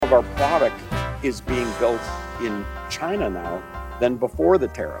of our product is being built in China now than before the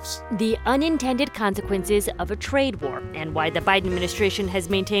tariffs. The unintended consequences of a trade war and why the Biden administration has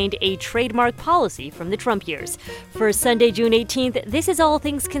maintained a trademark policy from the Trump years. For Sunday, June 18th, this is All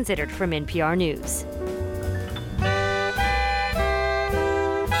Things Considered from NPR News.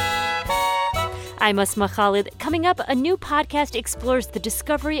 I'm Asma Khalid. Coming up, a new podcast explores the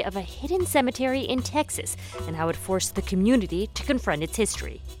discovery of a hidden cemetery in Texas and how it forced the community to confront its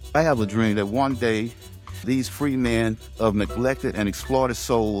history. I have a dream that one day these free men of neglected and exploited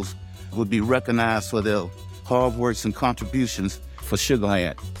souls would be recognized for their hard works and contributions for Sugar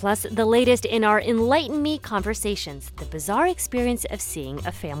Hat. Plus, the latest in our Enlighten Me conversations, the bizarre experience of seeing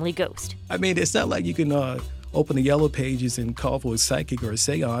a family ghost. I mean, it's not like you can open the yellow pages and call for a psychic or a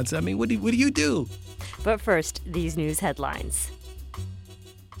seance. I mean, what do you do? But first, these news headlines.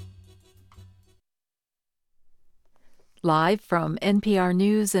 Live from NPR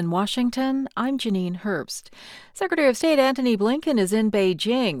News in Washington, I'm Janine Herbst. Secretary of State Antony Blinken is in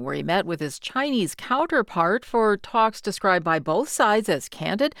Beijing, where he met with his Chinese counterpart for talks described by both sides as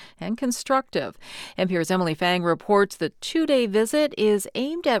candid and constructive. NPR's Emily Fang reports the two-day visit is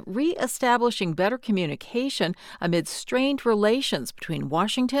aimed at re-establishing better communication amid strained relations between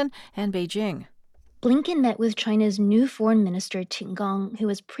Washington and Beijing. Blinken met with China's new foreign minister, Qin Gang, who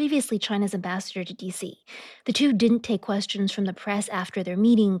was previously China's ambassador to D.C. The two didn't take questions from the press after their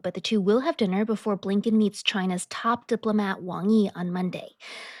meeting, but the two will have dinner before Blinken meets China's top diplomat Wang Yi on Monday.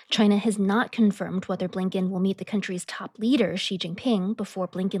 China has not confirmed whether Blinken will meet the country's top leader, Xi Jinping, before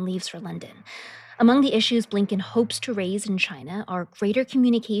Blinken leaves for London. Among the issues Blinken hopes to raise in China are greater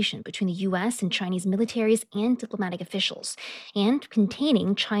communication between the U.S. and Chinese militaries and diplomatic officials, and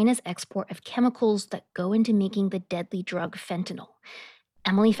containing China's export of chemicals that go into making the deadly drug fentanyl.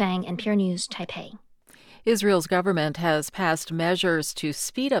 Emily Fang, NPR News, Taipei. Israel's government has passed measures to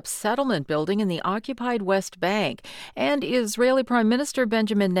speed up settlement building in the occupied West Bank. And Israeli Prime Minister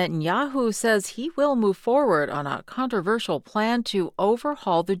Benjamin Netanyahu says he will move forward on a controversial plan to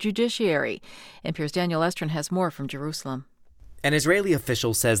overhaul the judiciary. NPR's Daniel Estrin has more from Jerusalem. An Israeli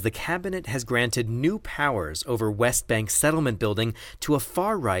official says the cabinet has granted new powers over West Bank settlement building to a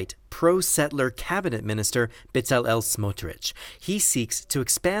far-right, pro-settler cabinet minister, Bezalel Smotrich. He seeks to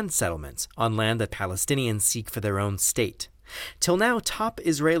expand settlements on land that Palestinians seek for their own state. Till now, top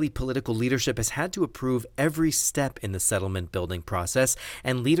Israeli political leadership has had to approve every step in the settlement building process,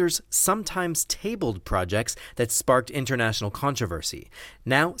 and leaders sometimes tabled projects that sparked international controversy.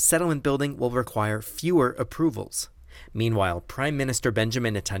 Now, settlement building will require fewer approvals. Meanwhile, Prime Minister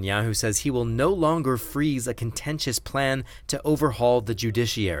Benjamin Netanyahu says he will no longer freeze a contentious plan to overhaul the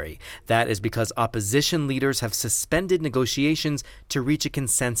judiciary. That is because opposition leaders have suspended negotiations to reach a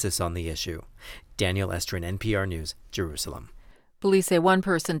consensus on the issue. Daniel Estrin, NPR News, Jerusalem. Police say one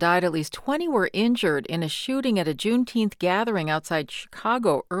person died, at least 20 were injured in a shooting at a Juneteenth gathering outside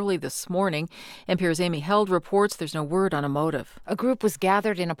Chicago early this morning. NPR's Amy Held reports there's no word on a motive. A group was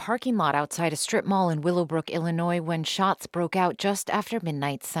gathered in a parking lot outside a strip mall in Willowbrook, Illinois, when shots broke out just after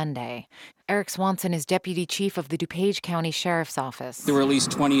midnight Sunday. Eric Swanson is deputy chief of the DuPage County Sheriff's Office. There were at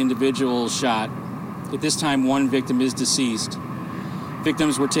least 20 individuals shot. At this time, one victim is deceased.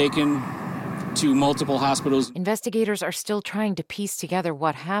 Victims were taken to multiple hospitals. Investigators are still trying to piece together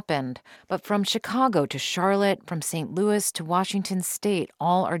what happened, but from Chicago to Charlotte, from St. Louis to Washington State,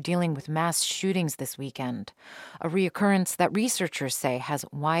 all are dealing with mass shootings this weekend, a reoccurrence that researchers say has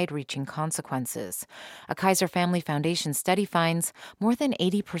wide-reaching consequences. A Kaiser Family Foundation study finds more than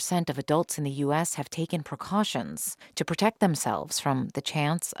 80% of adults in the U.S. have taken precautions to protect themselves from the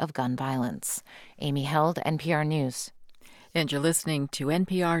chance of gun violence. Amy Held, NPR News. And you're listening to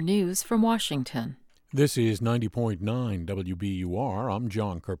NPR News from Washington. This is 90.9 WBUR. I'm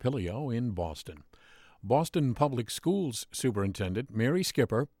John Carpilio in Boston. Boston Public Schools Superintendent Mary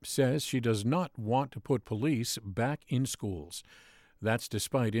Skipper says she does not want to put police back in schools. That's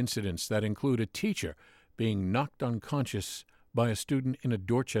despite incidents that include a teacher being knocked unconscious by a student in a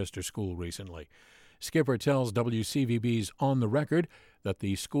Dorchester school recently. Skipper tells WCVB's On the Record that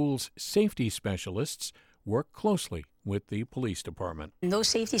the school's safety specialists work closely with the police department. And those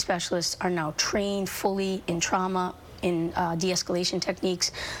safety specialists are now trained fully in trauma, in de-escalation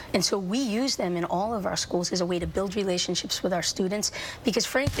techniques. And so we use them in all of our schools as a way to build relationships with our students, because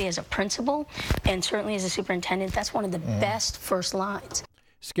frankly, as a principal and certainly as a superintendent, that's one of the best first lines.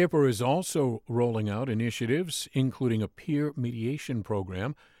 Skipper is also rolling out initiatives, including a peer mediation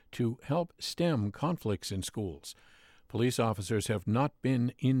program to help stem conflicts in schools. Police officers have not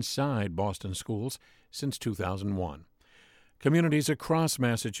been inside Boston schools since 2001. Communities across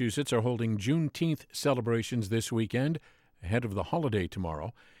Massachusetts are holding Juneteenth celebrations this weekend ahead of the holiday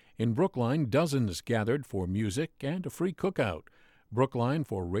tomorrow. In Brookline, dozens gathered for music and a free cookout. Brookline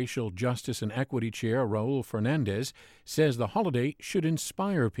for Racial Justice and Equity Chair Raul Fernandez says the holiday should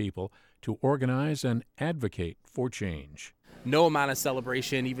inspire people to organize and advocate for change. No amount of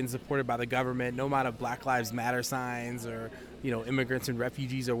celebration, even supported by the government, no amount of Black Lives Matter signs or, immigrants and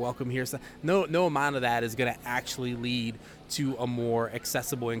refugees are welcome here. No amount of that is going to actually lead to a more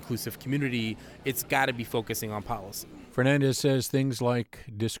accessible, inclusive community. It's got to be focusing on policy. Fernandez says things like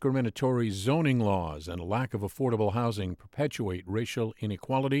discriminatory zoning laws and a lack of affordable housing perpetuate racial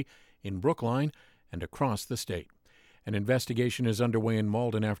inequality in Brookline and across the state. An investigation is underway in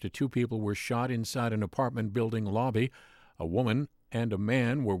Malden after 2 people were shot inside an apartment building lobby. A woman and a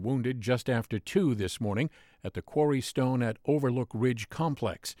man were wounded just after 2 this morning at the Quarry Stone at Overlook Ridge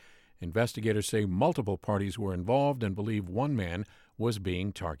complex. Investigators say multiple parties were involved and believe one man was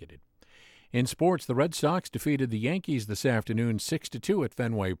being targeted. In sports, the Red Sox defeated the Yankees this afternoon 6-2 at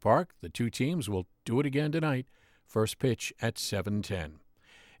Fenway Park. The 2 teams will do it again tonight. First pitch at 7:10.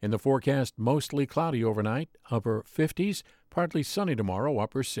 In the forecast, mostly cloudy overnight, upper 50s, partly sunny tomorrow,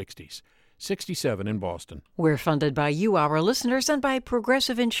 upper 60s. 67 in Boston. We're funded by you, our listeners, and by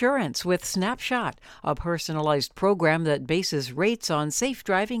Progressive Insurance with Snapshot, a personalized program that bases rates on safe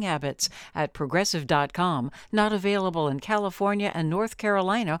driving habits at Progressive.com, not available in California and North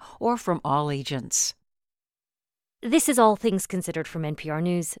Carolina or from all agents. This is All Things Considered from NPR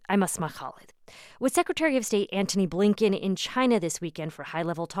News. I'm Asma Khalid. With Secretary of State Antony Blinken in China this weekend for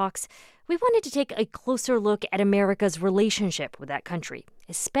high-level talks, we wanted to take a closer look at America's relationship with that country,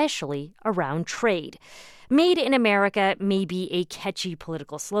 especially around trade. Made in America may be a catchy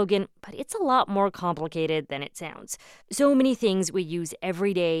political slogan, but it's a lot more complicated than it sounds. So many things we use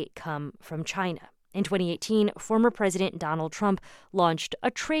every day come from China. In 2018, former President Donald Trump launched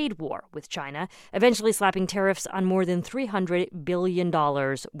a trade war with China, eventually slapping tariffs on more than $300 billion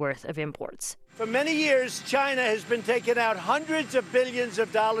worth of imports. For many years, China has been taking out hundreds of billions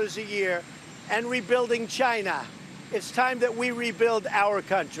of dollars a year and rebuilding China. It's time that we rebuild our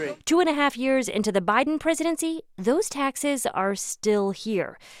country. 2.5 years into the Biden presidency, those taxes are still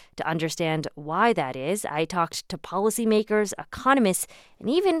here. To understand why that is, I talked to policymakers, economists, and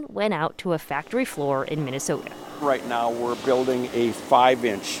even went out to a factory floor in Minnesota. Right now, we're building a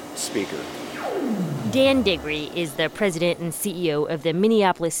 5-inch speaker. Dan Diggory is the president and CEO of the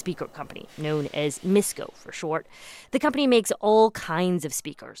Minneapolis Speaker Company, known as MISCO for short. The company makes all kinds of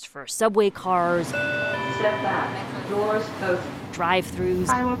speakers for subway cars, step back, doors closed, drive-thrus.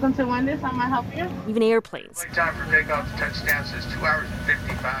 Hi, welcome to Wendy's. How may I help you? Even airplanes. Wait time for takeoff to touchdown says 2 hours and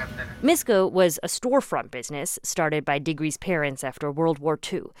 55 minutes. MISCO was a storefront business started by Diggory's parents after World War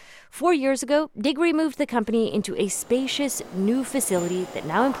II. 4 years ago, Diggory moved the company into a spacious new facility that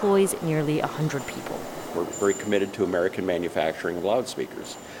now employs nearly 100 people. We're very committed to American manufacturing of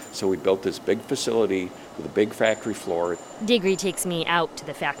loudspeakers. So we built this big facility with a big factory floor. Diggory takes me out to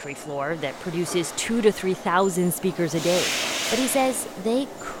the factory floor that produces 2,000 to 3,000 speakers a day. But he says they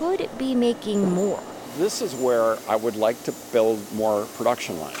could be making more. This is where I would like to build more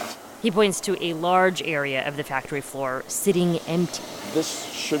production lines. He points to a large area of the factory floor sitting empty.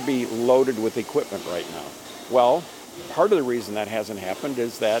 This should be loaded with equipment right now. Well, part of the reason that hasn't happened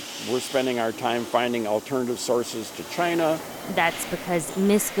is that we're spending our time finding alternative sources to China. That's because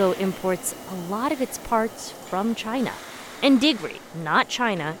MISCO imports a lot of its parts from China. And Diggory, not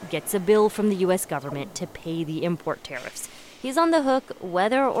China, gets a bill from the U.S. government to pay the import tariffs. He's on the hook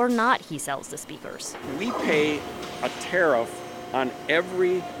whether or not he sells the speakers. We pay a tariff on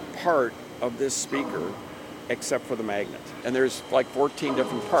every part of this speaker except for the magnet. And there's like 14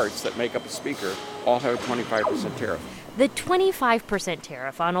 different parts that make up a speaker, all have a 25% tariff. The 25%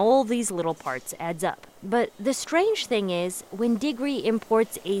 tariff on all these little parts adds up. But the strange thing is, when Diggory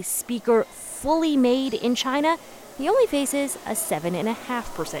imports a speaker fully made in China, he only faces a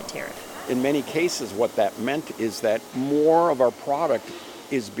 7.5% tariff. In many cases, what that meant is that more of our product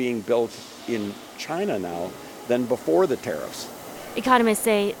is being built in China now than before the tariffs. Economists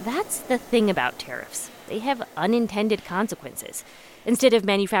say that's the thing about tariffs. They have unintended consequences. Instead of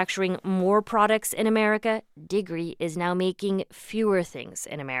manufacturing more products in America, Diggory is now making fewer things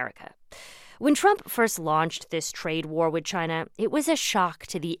in America. When Trump first launched this trade war with China, it was a shock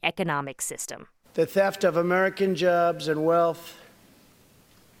to the economic system. The theft of American jobs and wealth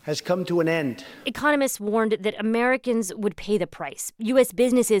has come to an end. Economists warned that Americans would pay the price. U.S.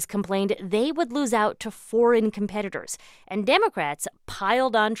 businesses complained they would lose out to foreign competitors. And Democrats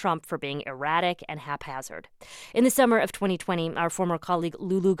piled on Trump for being erratic and haphazard. In the summer of 2020, our former colleague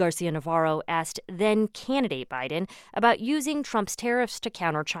Lulu Garcia-Navarro asked then-candidate Biden about using Trump's tariffs to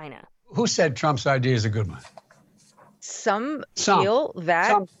counter China. Who said Trump's idea is a good one? Some feel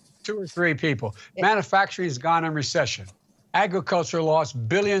that 2 or 3 people. Manufacturing has gone in recession. Agriculture lost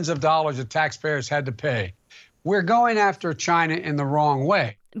billions of dollars that taxpayers had to pay. We're going after China in the wrong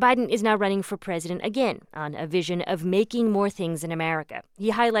way. Biden is now running for president again on a vision of making more things in America. He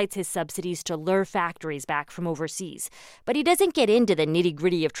highlights his subsidies to lure factories back from overseas. But he doesn't get into the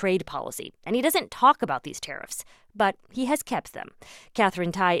nitty-gritty of trade policy, and he doesn't talk about these tariffs. But he has kept them.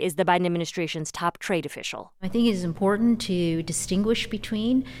 Catherine Tai is the Biden administration's top trade official. I think it is important to distinguish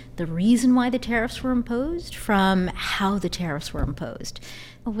between the reason why the tariffs were imposed from how the tariffs were imposed.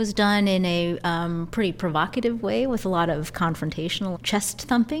 It was done in a pretty provocative way with a lot of confrontational chest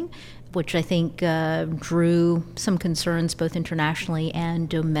thumping, which I think drew some concerns both internationally and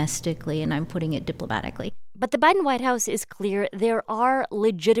domestically, and I'm putting it diplomatically. But the Biden White House is clear there are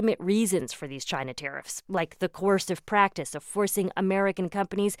legitimate reasons for these China tariffs, like the coercive practice of forcing American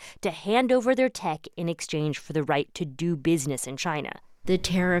companies to hand over their tech in exchange for the right to do business in China. The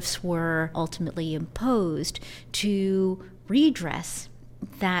tariffs were ultimately imposed to redress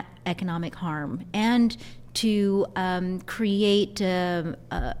that economic harm and to create a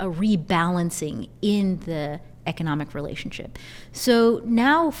rebalancing in the economic relationship. So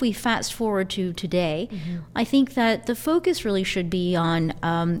now if we fast forward to today, I think that the focus really should be on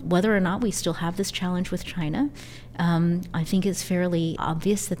whether or not we still have this challenge with China. I think it's fairly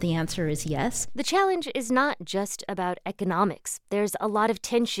obvious that the answer is yes. The challenge is not just about economics. There's a lot of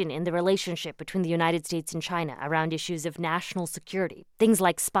tension in the relationship between the United States and China around issues of national security, things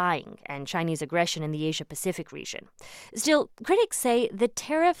like spying and Chinese aggression in the Asia-Pacific region. Still, critics say the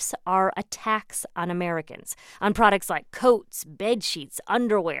tariffs are a tax on Americans, on products like coats, bed sheets,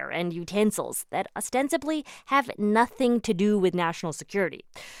 underwear, and utensils that ostensibly have nothing to do with national security.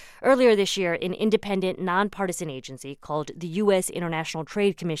 Earlier this year, an independent, nonpartisan agency called the U.S. International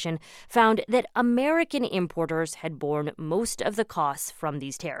Trade Commission found that American importers had borne most of the costs from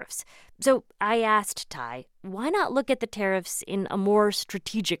these tariffs. So I asked Tai, why not look at the tariffs in a more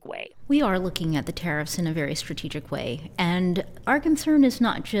strategic way? We are looking at the tariffs in a very strategic way. And our concern is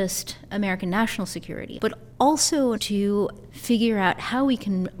not just American national security, but also to figure out how we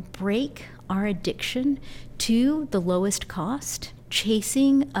can break our addiction to the lowest cost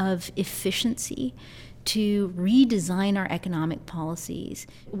chasing of efficiency to redesign our economic policies.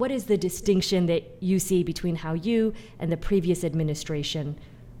 What is the distinction that you see between how you and the previous administration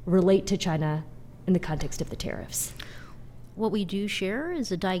relate to China in the context of the tariffs? What we do share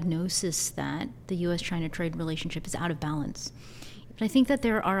is a diagnosis that the U.S.-China trade relationship is out of balance. But I think that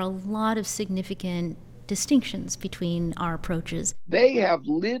there are a lot of significant distinctions between our approaches. They have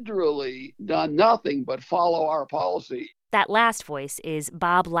literally done nothing but follow our policy. That last voice is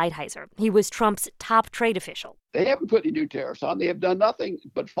Bob Lighthizer. He was Trump's top trade official. They haven't put any new tariffs on. They have done nothing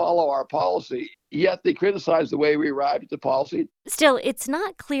but follow our policy, yet they criticize the way we arrived at the policy. Still, it's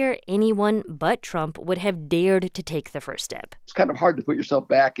not clear anyone but Trump would have dared to take the first step. It's kind of hard to put yourself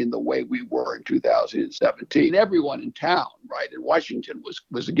back in the way we were in 2017. Everyone in town, right, in Washington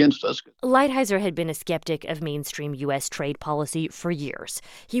was against us. Lighthizer had been a skeptic of mainstream U.S. trade policy for years.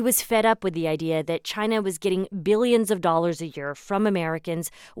 He was fed up with the idea that China was getting billions of dollars a year from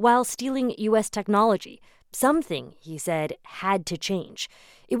Americans while stealing U.S. technology. Something, he said, had to change.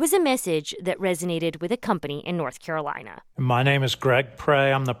 It was a message that resonated with a company in North Carolina. My name is Greg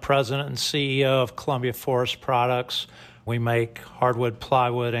Prey. I'm the president and CEO of Columbia Forest Products. We make hardwood,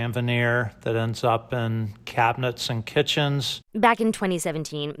 plywood, and veneer that ends up in cabinets and kitchens. Back in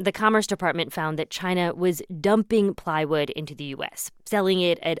 2017, the Commerce Department found that China was dumping plywood into the U.S., selling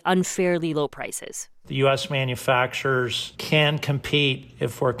it at unfairly low prices. The U.S. manufacturers can compete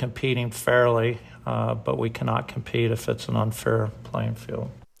if we're competing fairly, but we cannot compete if it's an unfair playing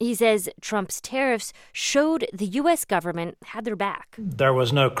field. He says Trump's tariffs showed the U.S. government had their back. There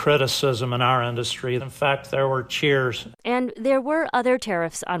was no criticism in our industry. In fact, there were cheers. And there were other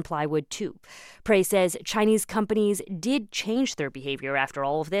tariffs on plywood, too. Prey says Chinese companies did change their behavior after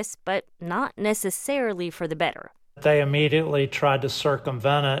all of this, but not necessarily for the better. They immediately tried to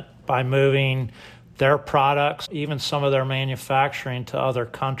circumvent it by moving their products, even some of their manufacturing, to other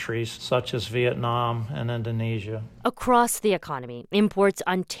countries such as Vietnam and Indonesia. Across the economy, imports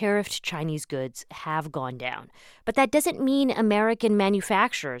on tariffed Chinese goods have gone down. But that doesn't mean American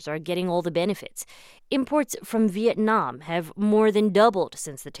manufacturers are getting all the benefits. Imports from Vietnam have more than doubled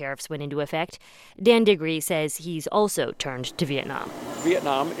since the tariffs went into effect. Dan Diggory says he's also turned to Vietnam.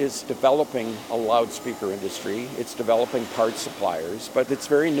 Vietnam is developing a loudspeaker industry. It's developing parts suppliers, but it's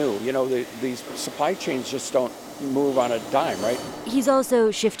very new. You know, these supply chains just don't move on a dime, right? He's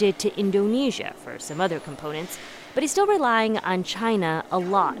also shifted to Indonesia for some other components. But he's still relying on China a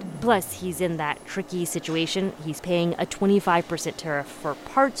lot. Plus, he's in that tricky situation. He's paying a 25% tariff for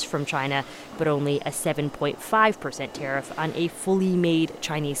parts from China, but only a 7.5% tariff on a fully made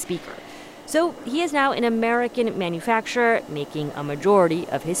Chinese speaker. So he is now an American manufacturer, making a majority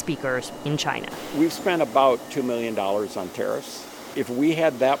of his speakers in China. We've spent about $2 million on tariffs. If we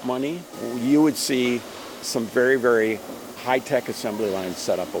had that money, you would see some very, very high-tech assembly lines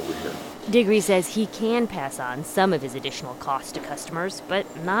set up over here. Diggory says he can pass on some of his additional costs to customers,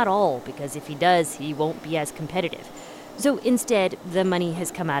 but not all, because if he does, he won't be as competitive. So instead, the money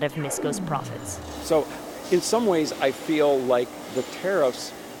has come out of Misco's profits. So in some ways, I feel like the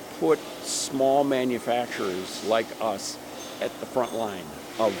tariffs put small manufacturers like us at the front line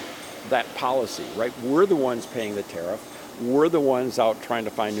of that policy, right? We're the ones paying the tariff. We're the ones out trying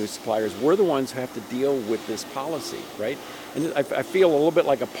to find new suppliers. We're the ones who have to deal with this policy, right? And I feel a little bit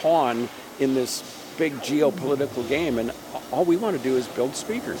like a pawn in this big geopolitical game, and all we want to do is build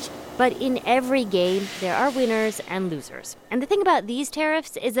speakers. But in every game, there are winners and losers. And the thing about these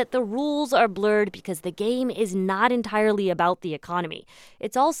tariffs is that the rules are blurred because the game is not entirely about the economy.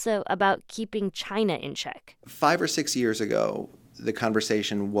 It's also about keeping China in check. 5 or 6 years ago, the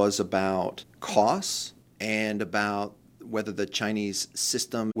conversation was about costs and about whether the Chinese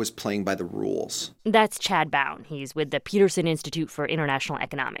system was playing by the rules. That's Chad Bown. He's with the Peterson Institute for International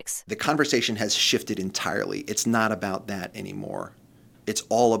Economics. The conversation has shifted entirely. It's not about that anymore. It's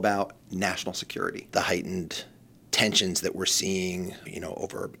all about national security. The heightened tensions that we're seeing,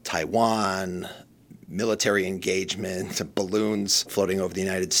 over Taiwan, military engagement, balloons floating over the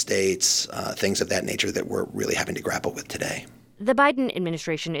United States, things of that nature that we're really having to grapple with today. The Biden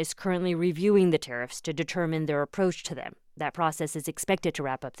administration is currently reviewing the tariffs to determine their approach to them. That process is expected to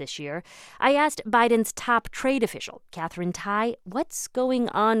wrap up this year. I asked Biden's top trade official, Catherine Tai, what's going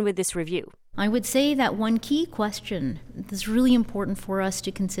on with this review? I would say that one key question that's really important for us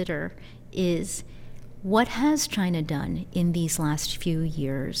to consider is what has China done in these last few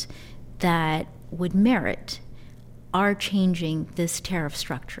years that would merit our changing this tariff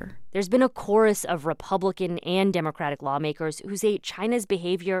structure? There's been a chorus of Republican and Democratic lawmakers who say China's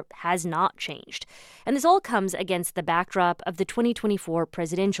behavior has not changed. And this all comes against the backdrop of the 2024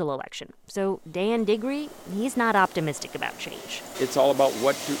 presidential election. So Dan Diggory, he's not optimistic about change. It's all about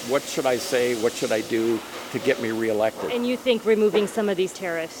what should I say, what should I do to get me reelected. And you think removing some of these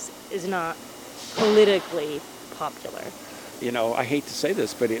tariffs is not politically popular? I hate to say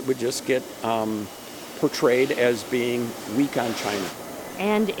this, but it would just get portrayed as being weak on China.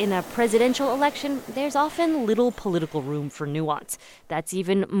 And in a presidential election, there's often little political room for nuance. That's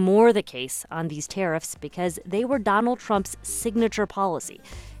even more the case on these tariffs because they were Donald Trump's signature policy,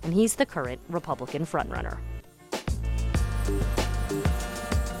 and he's the current Republican frontrunner.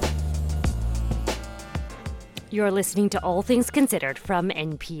 You're listening to All Things Considered from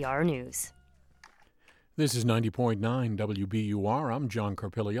NPR News. This is 90.9 WBUR. I'm John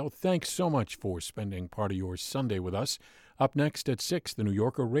Carpilio. Thanks so much for spending part of your Sunday with us. Up next at 6, the New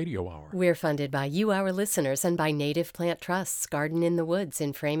Yorker Radio Hour. We're funded by you, our listeners, and by Native Plant Trust's Garden in the Woods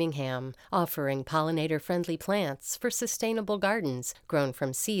in Framingham, offering pollinator-friendly plants for sustainable gardens grown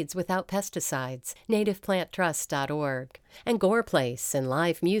from seeds without pesticides. NativePlantTrust.org. And Gore Place and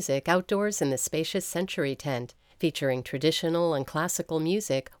live music outdoors in the spacious Century Tent, featuring traditional and classical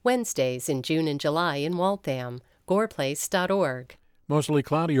music Wednesdays in June and July in Waltham. GorePlace.org. Mostly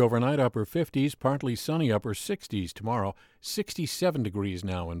cloudy overnight, upper 50s, partly sunny, upper 60s tomorrow. 67 degrees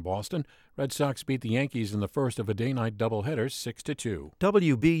now in Boston. Red Sox beat the Yankees in the first of a day-night doubleheader, 6-2.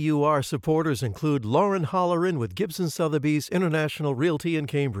 WBUR supporters include Lauren Holleran with Gibson Sotheby's International Realty in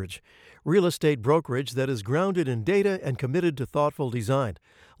Cambridge, real estate brokerage that is grounded in data and committed to thoughtful design.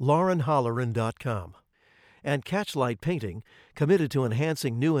 LaurenHolleran.com. And Catchlight Painting, committed to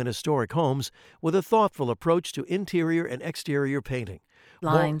enhancing new and historic homes with a thoughtful approach to interior and exterior painting.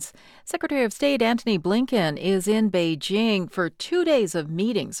 Lines. Secretary of State Antony Blinken is in Beijing for 2 days of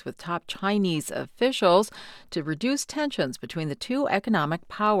meetings with top Chinese officials to reduce tensions between the two economic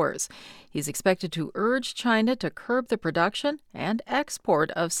powers. He's expected to urge China to curb the production and export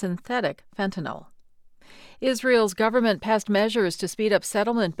of synthetic fentanyl. Israel's government passed measures to speed up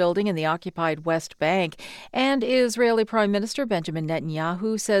settlement building in the occupied West Bank, and Israeli Prime Minister Benjamin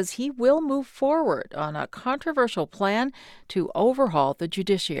Netanyahu says he will move forward on a controversial plan to overhaul the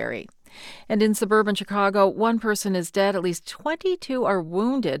judiciary. And in suburban Chicago, one person is dead, at least 22 are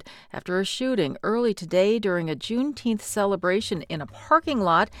wounded after a shooting early today during a Juneteenth celebration in a parking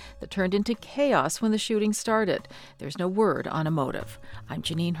lot that turned into chaos when the shooting started. There's no word on a motive. I'm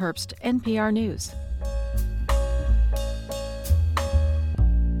Janine Herbst, NPR News.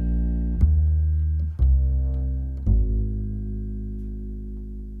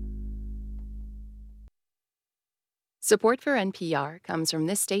 Support for NPR comes from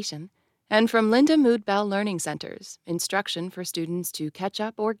this station and from Linda Mood Bell Learning Centers, instruction for students to catch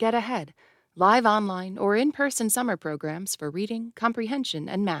up or get ahead, live online or in-person summer programs for reading, comprehension,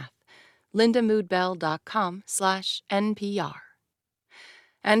 and math. lindamoodbell.com/NPR.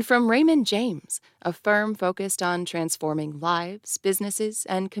 And from Raymond James, a firm focused on transforming lives, businesses,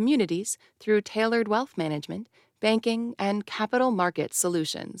 and communities through tailored wealth management, banking, and capital market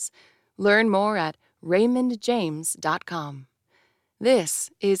solutions. Learn more at raymondjames.com.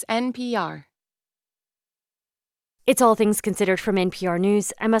 This is NPR. It's All Things Considered from NPR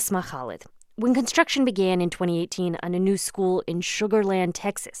News. I'm Asma Khalid. When construction began in 2018 on a new school in Sugar Land,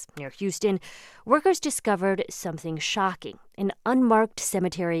 Texas, near Houston, workers discovered something shocking: an unmarked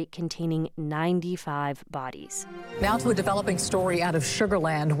cemetery containing 95 bodies. Now to a developing story out of Sugar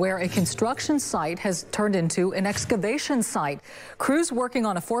Land, where a construction site has turned into an excavation site. Crews working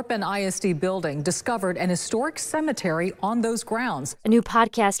on a Fort Bend ISD building discovered an historic cemetery on those grounds. A new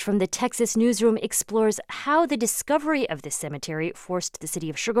podcast from the Texas newsroom explores how the discovery of this cemetery forced the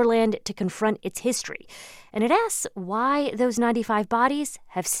city of Sugar Land to confront its history. And it asks why those 95 bodies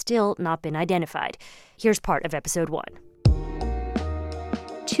have still not been identified. Here's part of episode 1.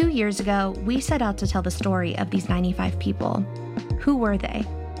 2 years ago, we set out to tell the story of these 95 people. Who were they?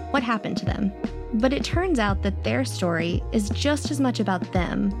 What happened to them? But it turns out that their story is just as much about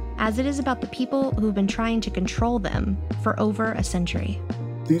them as it is about the people who've been trying to control them for over a century.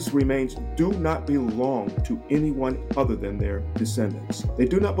 These remains do not belong to anyone other than their descendants. They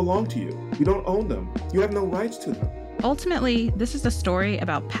do not belong to you. You don't own them. You have no rights to them. Ultimately, this is a story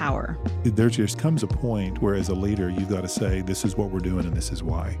about power. There just comes a point where as a leader, you've got to say, this is what we're doing and this is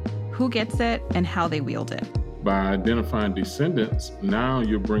why. Who gets it and how they wield it. By identifying descendants, now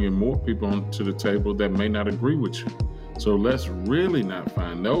you're bringing more people onto the table that may not agree with you. So let's really not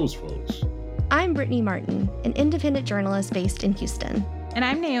find those folks. I'm Brittany Martin, an independent journalist based in Houston. And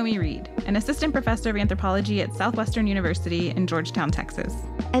I'm Naomi Reed, an assistant professor of anthropology at Southwestern University in Georgetown, Texas.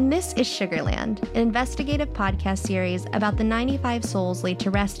 And this is Sugar Land, an investigative podcast series about the 95 souls laid to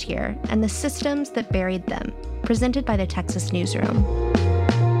rest here and the systems that buried them, presented by the Texas Newsroom.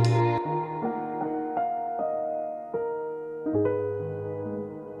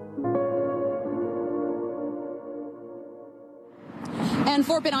 And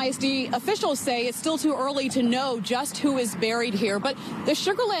Fort Bend ISD officials say it's still too early to know just who is buried here. But the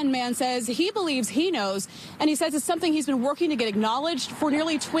Sugar Land man says he believes he knows, and he says it's something he's been working to get acknowledged for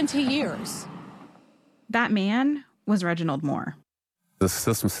nearly 20 years. That man was Reginald Moore. The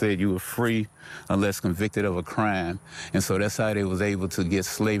system said you were free unless convicted of a crime, and so that's how they was able to get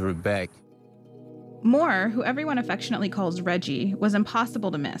slavery back. Moore, who everyone affectionately calls Reggie, was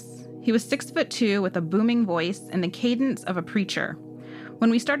impossible to miss. He was 6'2" with a booming voice and the cadence of a preacher. When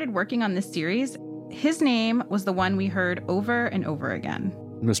we started working on this series, his name was the one we heard over and over again.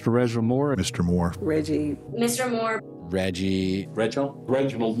 Mr. Reginald Moore. Mr. Moore. Reggie. Mr. Moore. Reggie.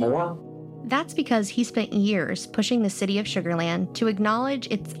 Reginald Moore. That's because he spent years pushing the city of Sugar Land to acknowledge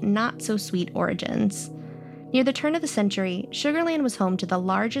its not-so-sweet origins. Near the turn of the century, Sugar Land was home to the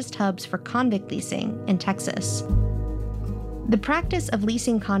largest hubs for convict leasing in Texas. The practice of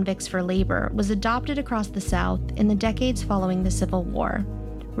leasing convicts for labor was adopted across the South in the decades following the Civil War.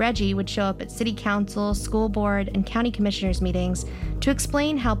 Reggie would show up at city council, school board, and county commissioners' meetings to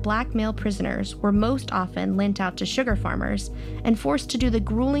explain how black male prisoners were most often lent out to sugar farmers and forced to do the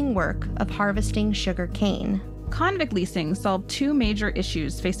grueling work of harvesting sugar cane. Convict leasing solved two major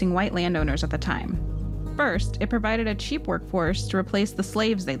issues facing white landowners at the time. First, it provided a cheap workforce to replace the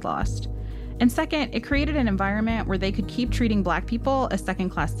slaves they'd lost. And second, it created an environment where they could keep treating black people as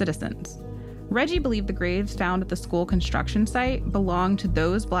second-class citizens. Reggie believed the graves found at the school construction site belonged to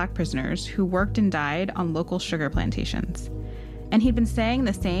those black prisoners who worked and died on local sugar plantations. And he'd been saying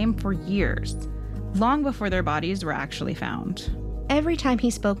the same for years, long before their bodies were actually found. Every time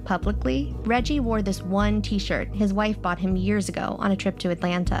he spoke publicly, Reggie wore this one t-shirt his wife bought him years ago on a trip to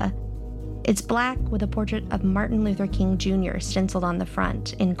Atlanta. It's black with a portrait of Martin Luther King Jr. stenciled on the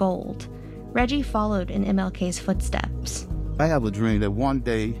front in gold. Reggie followed in MLK's footsteps. I have a dream that one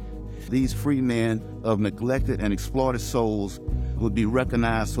day these free men of neglected and exploited souls would be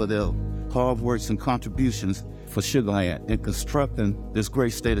recognized for their hard works and contributions for Sugar Land in constructing this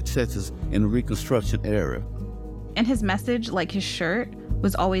great state of Texas in the Reconstruction era. And his message, like his shirt,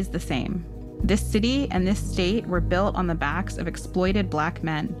 was always the same. This city and this state were built on the backs of exploited black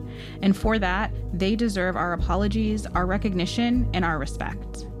men. And for that, they deserve our apologies, our recognition, and our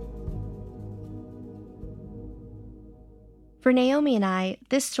respect. For Naomi and I,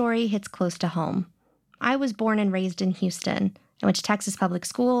 this story hits close to home. I was born and raised in Houston. I went to Texas public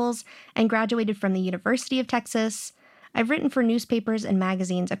schools and graduated from the University of Texas. I've written for newspapers and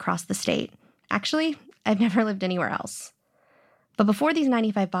magazines across the state. Actually, I've never lived anywhere else. But before these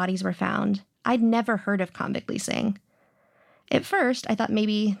 95 bodies were found, I'd never heard of convict leasing. At first, I thought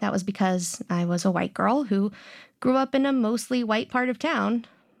maybe that was because I was a white girl who grew up in a mostly white part of town.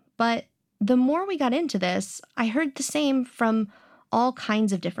 But the more we got into this, I heard the same from all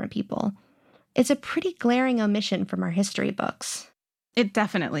kinds of different people. It's a pretty glaring omission from our history books. It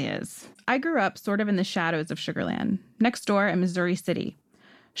definitely is. I grew up sort of in the shadows of Sugar Land, next door in Missouri City.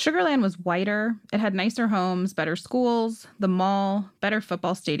 Sugar Land was whiter, it had nicer homes, better schools, the mall, better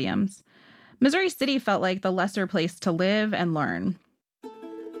football stadiums. Missouri City felt like the lesser place to live and learn.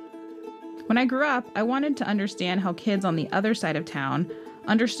 When I grew up, I wanted to understand how kids on the other side of town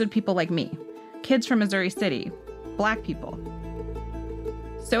understood people like me, kids from Missouri City, Black people.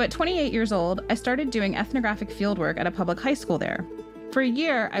 So at 28 years old, I started doing ethnographic fieldwork at a public high school there. For a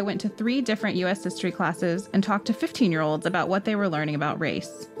year, I went to 3 different U.S. history classes and talked to 15-year-olds about what they were learning about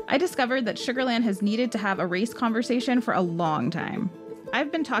race. I discovered that Sugar Land has needed to have a race conversation for a long time.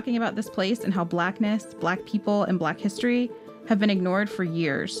 I've been talking about this place and how Blackness, Black people, and Black history have been ignored for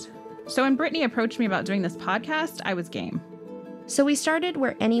years. So when Brittany approached me about doing this podcast, I was game. So we started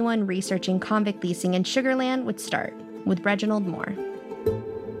where anyone researching convict leasing in Sugar Land would start, with Reginald Moore.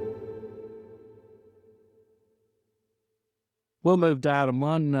 We'll move to item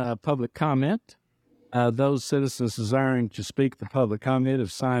 1, public comment. Those citizens desiring to speak the public comment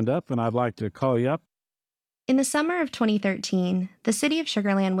have signed up, and I'd like to call you up. In the summer of 2013, the city of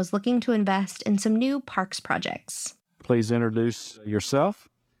Sugar Land was looking to invest in some new parks projects. Please introduce yourself,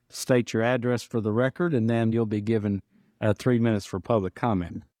 state your address for the record, and then you'll be given 3 minutes for public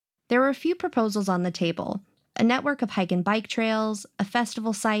comment. There were a few proposals on the table: a network of hike and bike trails, a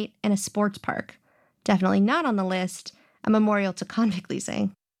festival site, and a sports park. Definitely not on the list, a memorial to convict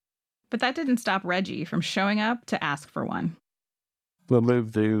leasing. But that didn't stop Reggie from showing up to ask for one. We'll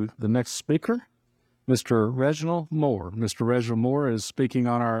move to the next speaker, Mr. Reginald Moore. Mr. Reginald Moore is speaking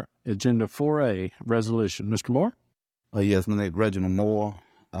on our Agenda 4A resolution. Mr. Moore? Yes, my name is Reginald Moore.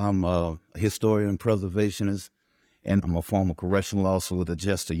 I'm a historian, preservationist, and I'm a former correctional officer with the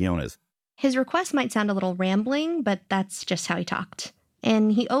Justice Unit. His request might sound a little rambling, but that's just how he talked.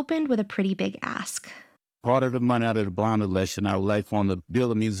 And he opened with a pretty big ask. Part of the money out of the bond election, I would like for him to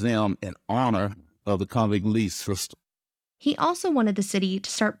build a museum in honor of the convict lease system. He also wanted the city to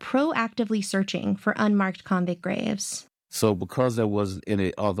start proactively searching for unmarked convict graves. So because there wasn't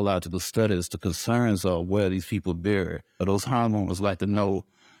any archaeological studies, the concerns are where these people buried. Those homeowners like to know,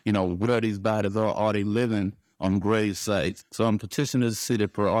 where these bodies are. Are they living on grave sites? So I'm petitioning the city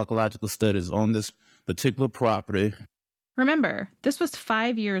for archaeological studies on this particular property. Remember, this was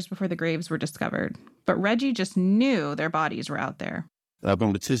 5 years before the graves were discovered, but Reggie just knew their bodies were out there. I've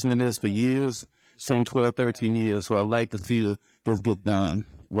been petitioning this for years, some 12, 13 years, so I'd like to see this get done.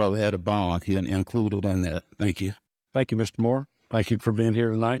 Well, we had a bond here included in that. Thank you. Thank you, Mr. Moore. Thank you for being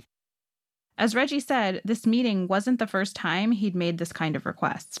here tonight. As Reggie said, this meeting wasn't the first time he'd made this kind of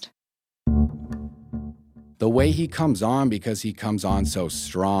request. The way he comes on, because he comes on so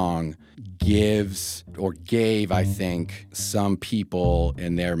strong, gave, I think, some people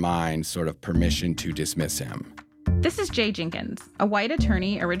in their minds sort of permission to dismiss him. This is Jay Jenkins, a white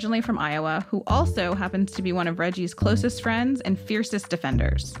attorney originally from Iowa who also happens to be one of Reggie's closest friends and fiercest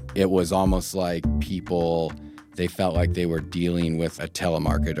defenders. It was almost like people, they felt like they were dealing with a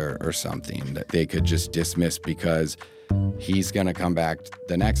telemarketer or something that they could just dismiss because he's going to come back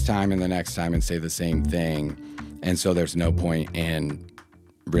the next time and the next time and say the same thing. And so there's no point in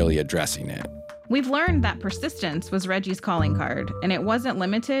really addressing it. We've learned that persistence was Reggie's calling card, and it wasn't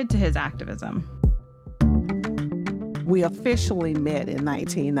limited to his activism. We officially met in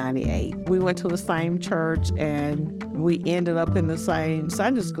 1998. We went to the same church, and we ended up in the same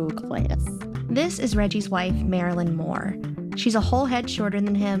Sunday school class. This is Reggie's wife, Marilyn Moore. She's a whole head shorter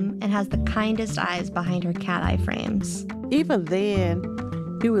than him and has the kindest eyes behind her cat eye frames. Even then,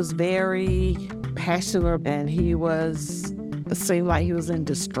 he was very passionate, and it seemed like he was in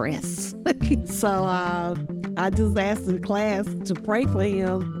distress. So I just asked the class to pray for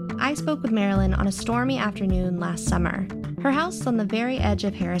him. I spoke with Marilyn on a stormy afternoon last summer. Her house is on the very edge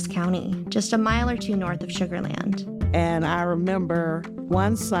of Harris County, just a mile or two north of Sugar Land. And I remember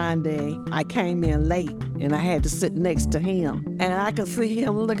one Sunday, I came in late, and I had to sit next to him. And I could see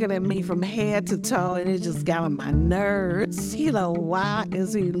him looking at me from head to toe, and it just got on my nerves. Why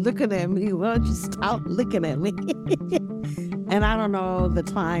is he looking at me? Why don't you stop looking at me? And I don't know the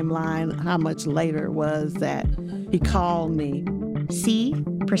timeline, how much later it was that he called me. See?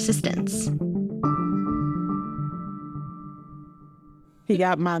 Persistence. He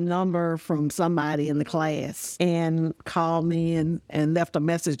got my number from somebody in the class and called me and left a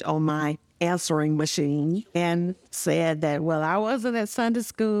message on my answering machine and said that, well, I wasn't at Sunday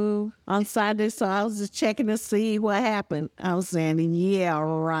school on Sunday, so I was just checking to see what happened. I was saying, yeah,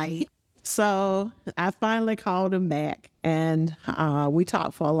 right. So I finally called him back, and we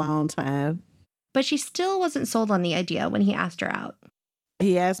talked for a long time. But she still wasn't sold on the idea when he asked her out.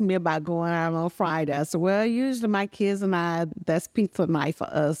 He asked me about going out on Friday. I said, well, usually my kids and I, that's pizza night for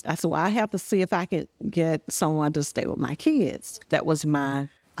us. I said, well, I have to see if I could get someone to stay with my kids. That was I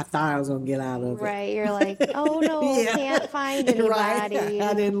thought I was going to get out of it. Right, you're like, oh no, can't find anybody. Right.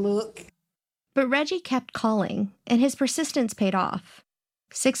 I didn't look. But Reggie kept calling, and his persistence paid off.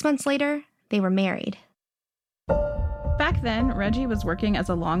 6 months later, they were married. Back then, Reggie was working as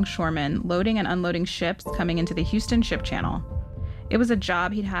a longshoreman, loading and unloading ships coming into the Houston Ship Channel. It was a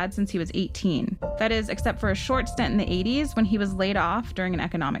job he'd had since he was 18. That is, except for a short stint in the 80s when he was laid off during an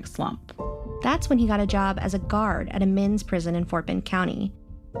economic slump. That's when he got a job as a guard at a men's prison in Fort Bend County.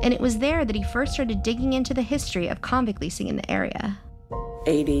 And it was there that he first started digging into the history of convict leasing in the area.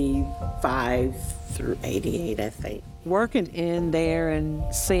 85 through 88, I think. Working in there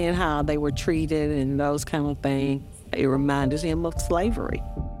and seeing how they were treated and those kind of things, it reminded him of slavery.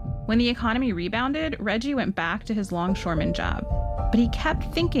 When the economy rebounded, Reggie went back to his longshoreman job, but he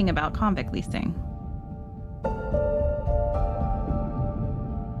kept thinking about convict leasing.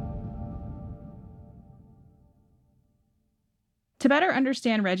 To better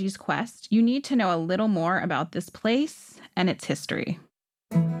understand Reggie's quest, you need to know a little more about this place and its history.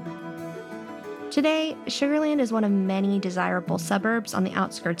 Today, Sugar Land is one of many desirable suburbs on the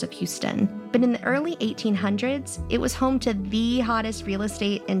outskirts of Houston. But in the early 1800s, it was home to the hottest real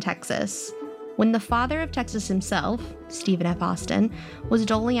estate in Texas. When the father of Texas himself, Stephen F. Austin, was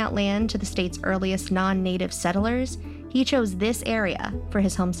doling out land to the state's earliest non-native settlers, he chose this area for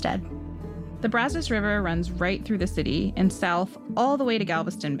his homestead. The Brazos River runs right through the city and south all the way to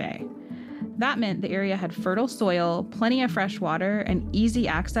Galveston Bay. That meant the area had fertile soil, plenty of fresh water, and easy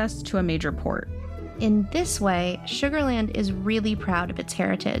access to a major port. In this way, Sugar Land is really proud of its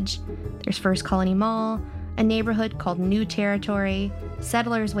heritage. There's First Colony Mall, a neighborhood called New Territory,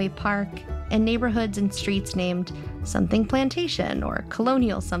 Settlers Way Park, and neighborhoods and streets named something Plantation or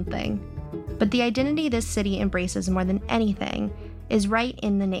Colonial something. But the identity this city embraces more than anything is right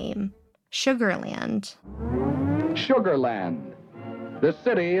in the name, Sugar Land. Sugar Land, the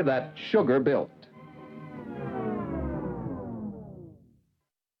city that sugar built.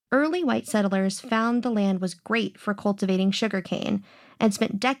 Early white settlers found the land was great for cultivating sugarcane and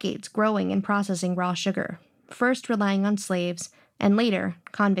spent decades growing and processing raw sugar, first relying on slaves and later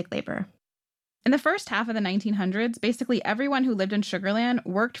convict labor. In the first half of the 1900s, basically everyone who lived in Sugar Land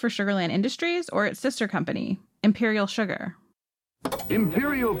worked for Sugar Land Industries or its sister company, Imperial Sugar.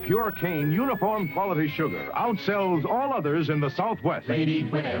 Imperial Pure Cane Uniform Quality Sugar outsells all others in the Southwest.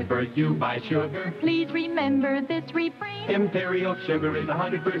 Ladies, whenever you buy sugar, please remember this refrain. Imperial Sugar is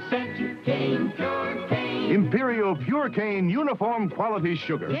 100% cane, pure cane. Imperial Pure Cane Uniform Quality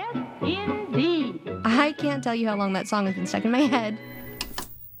Sugar. Yes, indeed. I can't tell you how long that song has been stuck in my head.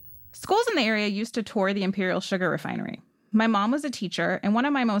 Schools in the area used to tour the Imperial Sugar Refinery. My mom was a teacher, and one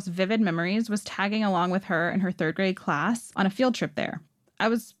of my most vivid memories was tagging along with her in her third grade class on a field trip there. I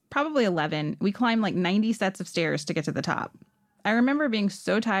was probably 11. We climbed like 90 sets of stairs to get to the top. I remember being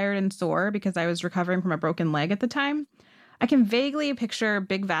so tired and sore because I was recovering from a broken leg at the time. I can vaguely picture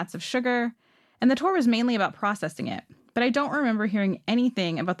big vats of sugar, and the tour was mainly about processing it. But I don't remember hearing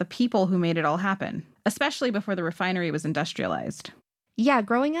anything about the people who made it all happen, especially before the refinery was industrialized. Yeah,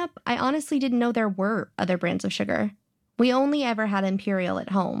 growing up, I honestly didn't know there were other brands of sugar. We only ever had Imperial at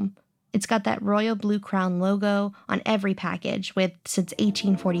home. It's got that royal blue crown logo on every package with since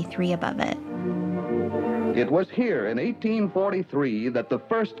 1843 above it. It was here in 1843 that the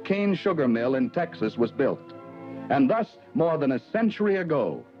first cane sugar mill in Texas was built. And thus, more than a century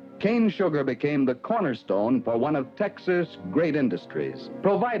ago, cane sugar became the cornerstone for one of Texas' great industries,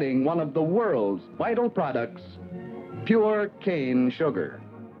 providing one of the world's vital products, pure cane sugar.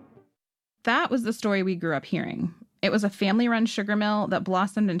 That was the story we grew up hearing. It was a family-run sugar mill that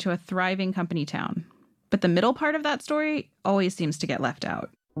blossomed into a thriving company town. But the middle part of that story always seems to get left out.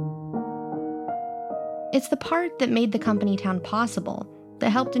 It's the part that made the company town possible,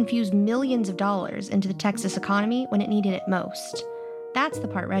 that helped infuse millions of dollars into the Texas economy when it needed it most. That's the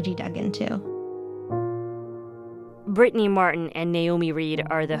part Reggie dug into. Brittany Martin and Naomi Reed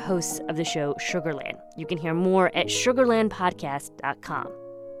are the hosts of the show Sugarland. You can hear more at sugarlandpodcast.com.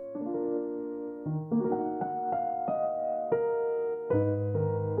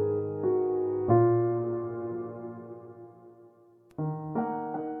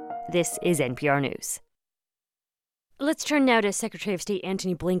 This is NPR News. Let's turn now to Secretary of State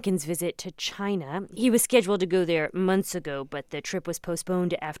Antony Blinken's visit to China. He was scheduled to go there months ago, but the trip was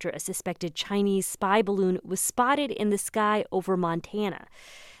postponed after a suspected Chinese spy balloon was spotted in the sky over Montana.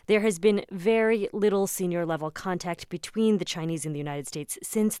 There has been very little senior-level contact between the Chinese and the United States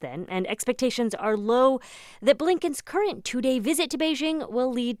since then, and expectations are low that Blinken's current two-day visit to Beijing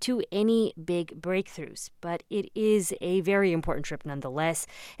will lead to any big breakthroughs. But it is a very important trip nonetheless.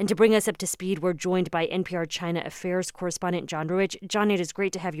 And to bring us up to speed, we're joined by NPR China Affairs correspondent John Ruwitch. John, it is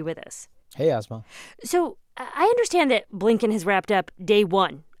great to have you with us. Hey, Asma. So I understand that Blinken has wrapped up day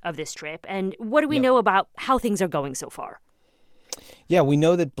one of this trip. And what do we know about how things are going so far? Yeah, we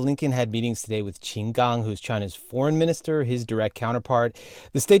know that Blinken had meetings today with Qin Gang, who's China's foreign minister, his direct counterpart.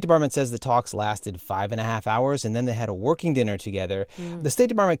 The State Department says the talks lasted 5.5 hours, and then they had a working dinner together. The State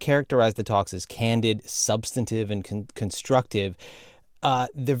Department characterized the talks as candid, substantive, and constructive.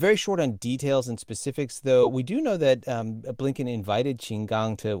 They're very short on details and specifics, though. We do know that Blinken invited Qin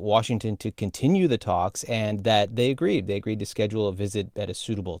Gang to Washington to continue the talks, and that they agreed. They agreed to schedule a visit at a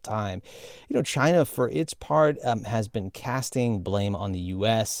suitable time. You know, China, for its part, has been casting blame on the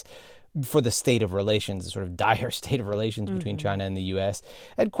U.S. for the state of relations, the sort of dire state of relations between China and the U.S.,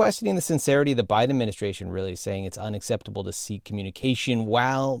 and questioning the sincerity of the Biden administration, really saying it's unacceptable to seek communication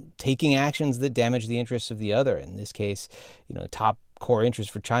while taking actions that damage the interests of the other. In this case, you know, top core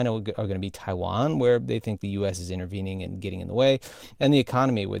interests for China are going to be Taiwan, where they think the U.S. is intervening and getting in the way, and the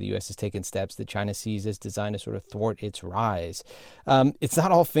economy, where the U.S. has taken steps that China sees as designed to sort of thwart its rise. It's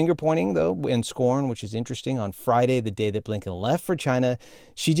not all finger-pointing, though, and scorn, which is interesting. On Friday, the day that Blinken left for China,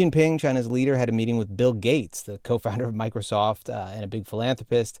 Xi Jinping, China's leader, had a meeting with Bill Gates, the co-founder of Microsoft and a big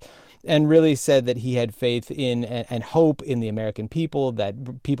philanthropist, and really said that he had faith in and hope in the American people,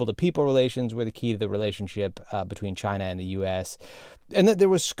 that people-to-people relations were the key to the relationship between China and the U.S., and that there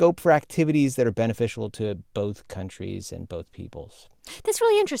was scope for activities that are beneficial to both countries and both peoples. That's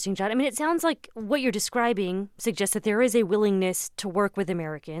really interesting, John. I mean, it sounds like what you're describing suggests that there is a willingness to work with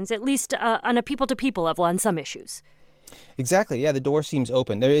Americans, at least on a people-to-people level on some issues. Exactly. Yeah, the door seems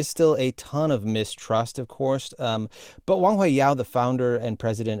open. There is still a ton of mistrust, of course. But Wang Huiyao, the founder and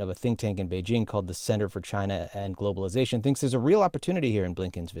president of a think tank in Beijing called the Center for China and Globalization, thinks there's a real opportunity here in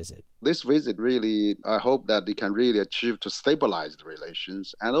Blinken's visit. This visit really, I hope that it can really achieve to stabilize the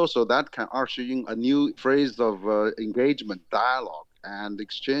relations. And also that can usher in a new phase of engagement, dialogue, and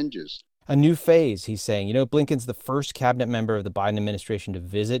exchanges. A new phase, he's saying. You know, Blinken's the first cabinet member of the Biden administration to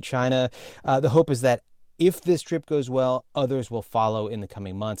visit China. The hope is that if this trip goes well, others will follow in the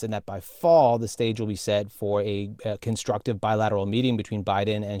coming months, and that by fall, the stage will be set for a constructive bilateral meeting between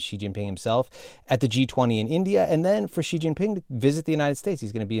Biden and Xi Jinping himself at the G20 in India, and then for Xi Jinping to visit the United States.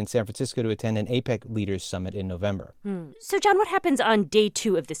 He's going to be in San Francisco to attend an APEC leaders summit in November. So, John, what happens on day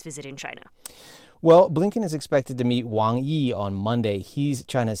two of this visit in China? Well, Blinken is expected to meet Wang Yi on Monday. He's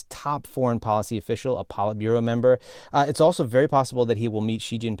China's top foreign policy official, a Politburo member. It's also very possible that he will meet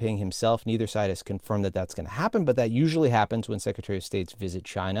Xi Jinping himself. Neither side has confirmed that that's going to happen, but that usually happens when Secretary of States visit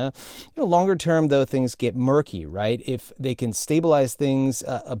China. You know, longer term, though, things get murky, right? If they can stabilize things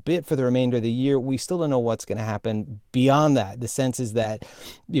a bit for the remainder of the year, we still don't know what's going to happen beyond that. The sense is that,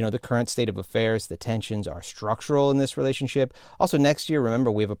 you know, the current state of affairs, the tensions are structural in this relationship. Also, next year,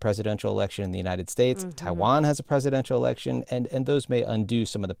 remember, we have a presidential election in the United States. Taiwan has a presidential election, and those may undo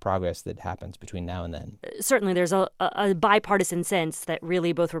some of the progress that happens between now and then. Certainly, there's a bipartisan sense that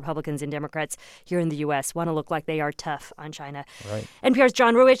really both Republicans and Democrats here in the U.S. want to look like they are tough on China. Right. NPR's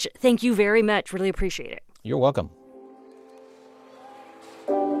John Ruwitch, thank you very much. Really appreciate it. You're welcome.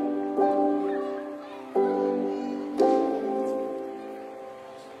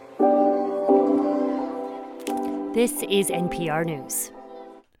 This is NPR News.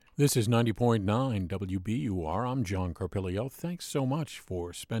 This is 90.9 WBUR. I'm John Carpilio. Thanks so much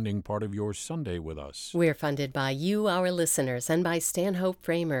for spending part of your Sunday with us. We're funded by you, our listeners, and by Stanhope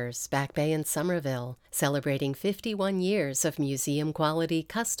Framers, Back Bay in Somerville, celebrating 51 years of museum-quality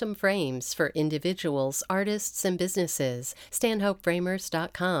custom frames for individuals, artists, and businesses.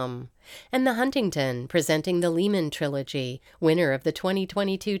 StanhopeFramers.com. And The Huntington, presenting the Lehman Trilogy, winner of the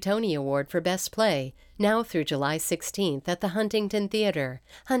 2022 Tony Award for Best Play, now through July 16th at the Huntington Theater,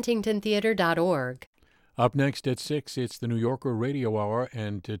 huntingtontheater.org. Up next at 6, it's the New Yorker Radio Hour,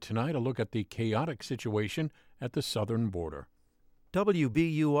 and tonight a look at the chaotic situation at the southern border.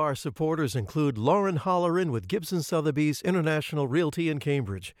 WBUR supporters include Lauren Holleran with Gibson Sotheby's International Realty in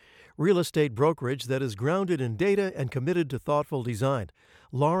Cambridge, real estate brokerage that is grounded in data and committed to thoughtful design.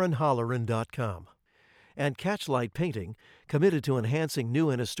 LaurenHolleran.com. And Catchlight Painting, committed to enhancing new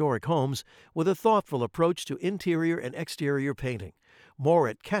and historic homes with a thoughtful approach to interior and exterior painting. More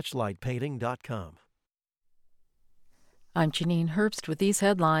at catchlightpainting.com. I'm Janine Herbst with these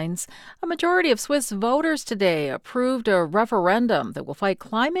headlines. A majority of Swiss voters today approved a referendum that will fight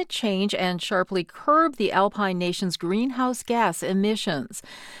climate change and sharply curb the Alpine nation's greenhouse gas emissions.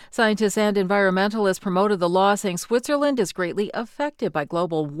 Scientists and environmentalists promoted the law, saying Switzerland is greatly affected by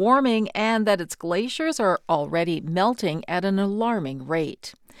global warming and that its glaciers are already melting at an alarming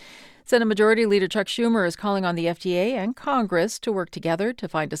rate. Senate Majority Leader Chuck Schumer is calling on the FDA and Congress to work together to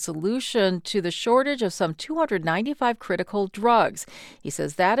find a solution to the shortage of some 295 critical drugs. He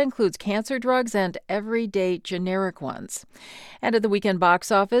says that includes cancer drugs and everyday generic ones. And at the weekend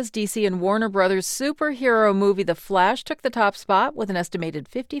box office, DC and Warner Brothers' superhero movie The Flash took the top spot with an estimated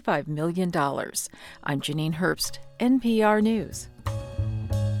 $55 million. I'm Janine Herbst, NPR News.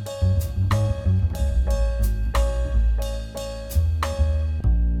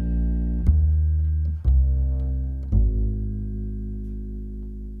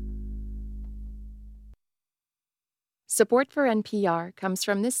 Support for NPR comes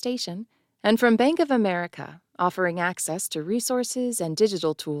from this station and from Bank of America, offering access to resources and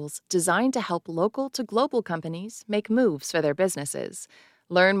digital tools designed to help local to global companies make moves for their businesses.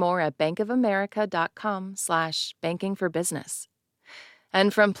 Learn more at bankofamerica.com/bankingforbusiness.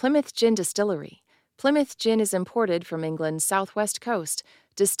 And from Plymouth Gin Distillery. Plymouth Gin is imported from England's southwest coast,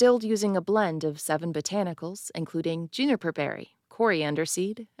 distilled using a blend of 7 botanicals, including juniper berry, coriander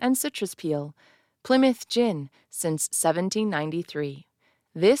seed, and citrus peel. Plymouth Gin since 1793.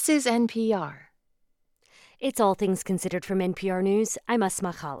 This is NPR. It's All Things Considered from NPR News. I'm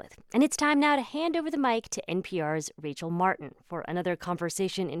Asma Khalid. And it's time now to hand over the mic to NPR's Rachel Martin for another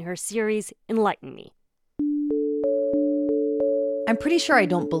conversation in her series, Enlighten Me. I'm pretty sure I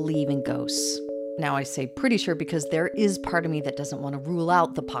don't believe in ghosts. Now I say pretty sure because there is part of me that doesn't want to rule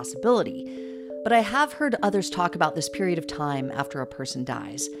out the possibility. But I have heard others talk about this period of time after a person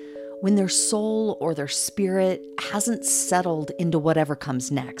dies, when their soul or their spirit hasn't settled into whatever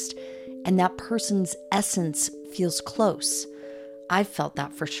comes next, and that person's essence feels close. I've felt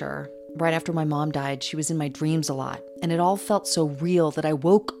that for sure. Right after my mom died, she was in my dreams a lot, and it all felt so real that I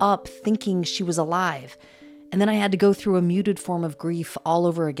woke up thinking she was alive. And then I had to go through a muted form of grief all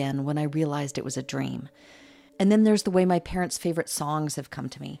over again when I realized it was a dream. And then there's the way my parents' favorite songs have come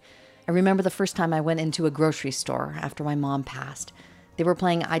to me. I remember the first time I went into a grocery store after my mom passed. They were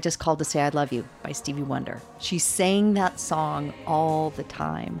playing I Just Called to Say I Love You by Stevie Wonder. She sang that song all the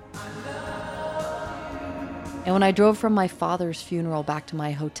time. And when I drove from my father's funeral back to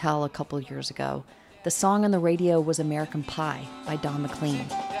my hotel a couple years ago, the song on the radio was American Pie by Don McLean.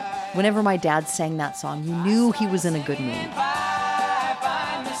 Whenever my dad sang that song, you knew he was in a good mood.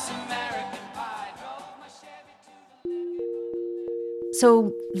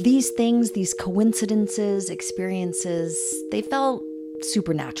 So these things, these coincidences, experiences, they felt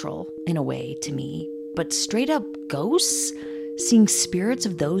supernatural in a way to me. But straight up ghosts? Seeing spirits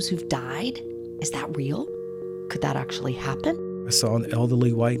of those who've died? Is that real? Could that actually happen? I saw an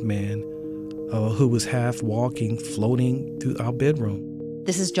elderly white man who was half walking, floating through our bedroom.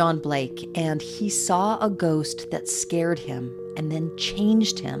 This is John Blake, and he saw a ghost that scared him and then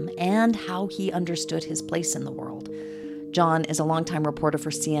changed him and how he understood his place in the world. John is a longtime reporter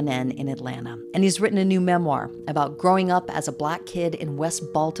for CNN in Atlanta, and he's written a new memoir about growing up as a black kid in West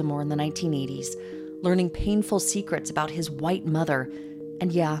Baltimore in the 1980s, learning painful secrets about his white mother,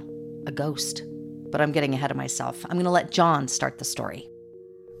 and yeah, a ghost. But I'm getting ahead of myself. I'm going to let John start the story.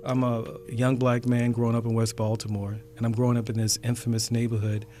 I'm a young black man growing up in West Baltimore, and I'm growing up in this infamous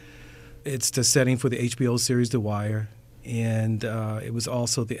neighborhood. It's the setting for the HBO series The Wire, and it was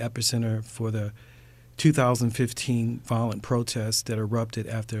also the epicenter for the 2015 violent protests that erupted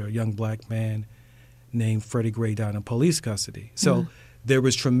after a young black man named Freddie Gray died in police custody. So there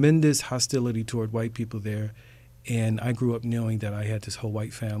was tremendous hostility toward white people there, and I grew up knowing that I had this whole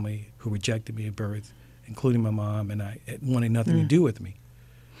white family who rejected me at birth, including my mom, and I wanted nothing to do with me.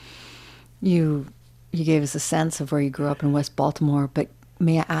 You gave us a sense of where you grew up in West Baltimore, but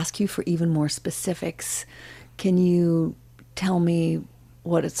may I ask you for even more specifics? Can you tell me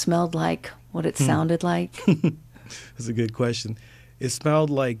what it smelled like, what it sounded like? That's a good question. It smelled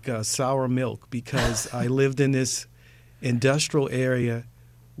like sour milk because I lived in this industrial area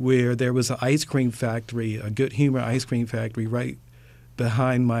where there was an ice cream factory, a Good Humor ice cream factory right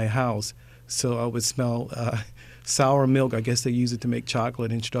behind my house. So I would smell sour milk. I guess they use it to make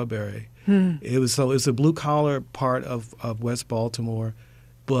chocolate and strawberry. It was a blue collar part of West Baltimore,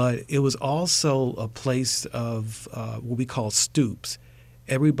 but it was also a place of what we call stoops.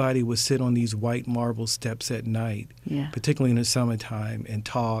 Everybody would sit on these white marble steps at night, particularly in the summertime, and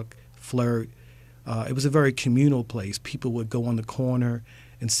talk, flirt. It was a very communal place. People would go on the corner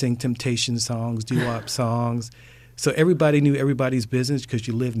and sing Temptation songs, doo-wop songs. So everybody knew everybody's business because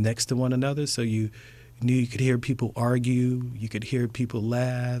you lived next to one another. So you knew you could hear people argue. You could hear people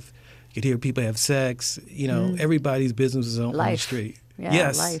laugh. You could hear people have sex. You know, everybody's business was on the street. Yeah,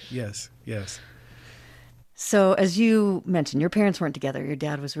 yes, life. yes. So as you mentioned, your parents weren't together. Your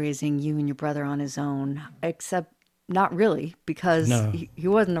dad was raising you and your brother on his own, except not really, because he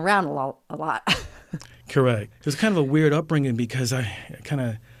wasn't around a lot. Correct. It was kind of a weird upbringing because I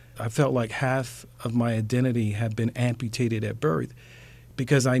felt like half of my identity had been amputated at birth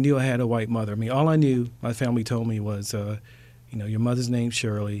because I knew I had a white mother. I mean, all I knew, my family told me was, your mother's name's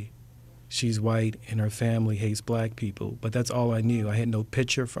Shirley. She's white and her family hates black people. But that's all I knew. I had no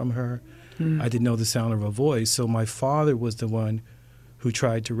picture from her. I didn't know the sound of her voice. So my father was the one who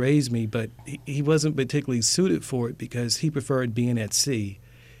tried to raise me, but he wasn't particularly suited for it because he preferred being at sea.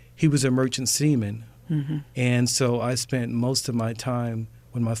 He was a merchant seaman. And so I spent most of my time,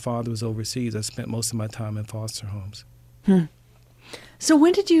 when my father was overseas, I spent most of my time in foster homes. So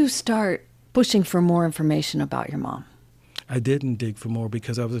when did you start pushing for more information about your mom? I didn't dig for more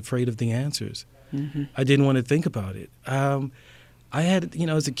because I was afraid of the answers. I didn't want to think about it. I had,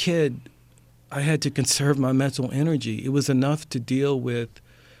 as a kid, I had to conserve my mental energy. It was enough to deal with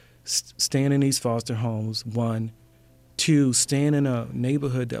staying in these foster homes, 1. 2, staying in a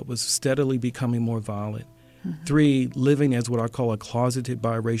neighborhood that was steadily becoming more violent. 3, living as what I call a closeted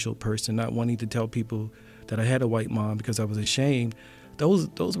biracial person, not wanting to tell people that I had a white mom because I was ashamed. That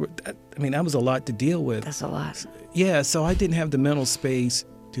was a lot to deal with. That's a lot. Yeah, so I didn't have the mental space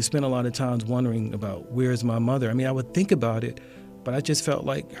to spend a lot of times wondering about where's my mother. I mean, I would think about it, but I just felt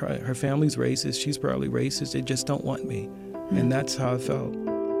like her family's racist. She's probably racist. They just don't want me. And that's how I felt.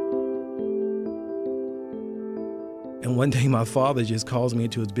 And one day my father just calls me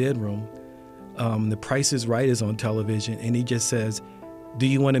into his bedroom. The Price is Right is on television, and he just says, "Do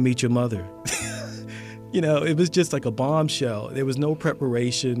you want to meet your mother?" It was just like a bombshell. There was no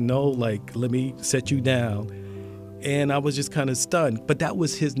preparation, no let me set you down. And I was just kind of stunned. But that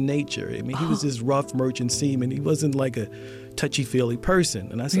was his nature. I mean, he was this rough merchant seaman. He wasn't like a touchy-feely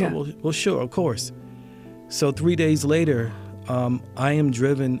person. And I said, well, sure, of course. So 3 days later, I am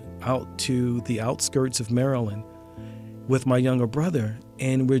driven out to the outskirts of Maryland with my younger brother,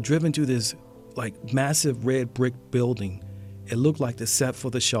 and we're driven to this massive red brick building. It looked like the set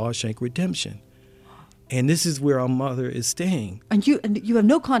for the Shawshank Redemption. And this is where our mother is staying. And you have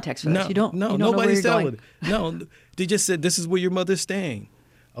no context for this. You don't nobody's telling. No, they just said, this is where your mother's staying.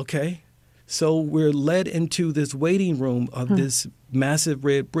 Okay? So we're led into this waiting room of this massive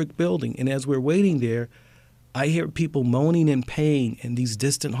red brick building. And as we're waiting there, I hear people moaning in pain in these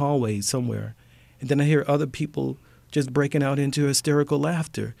distant hallways somewhere. And then I hear other people just breaking out into hysterical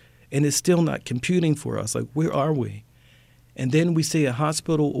laughter. And it's still not computing for us. Where are we? And then we see a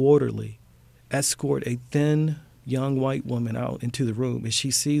hospital orderly escort a thin, young white woman out into the room, and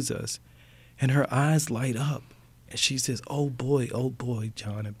she sees us. And her eyes light up. And she says, oh boy,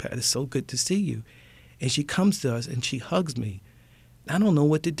 John and Pat, it's so good to see you. And she comes to us and she hugs me. I don't know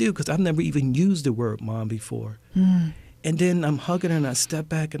what to do because I've never even used the word mom before. And then I'm hugging her and I step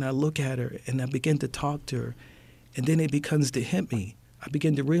back and I look at her and I begin to talk to her. And then it begins to hit me. I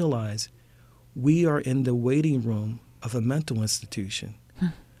begin to realize we are in the waiting room of a mental institution.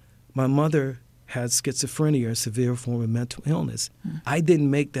 My mother had schizophrenia, a severe form of mental illness. I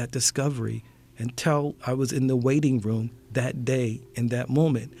didn't make that discovery until I was in the waiting room that day, in that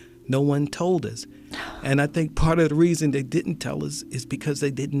moment. No one told us. And I think part of the reason they didn't tell us is because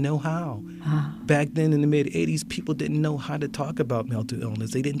they didn't know how. Back then in the mid-'80s, people didn't know how to talk about mental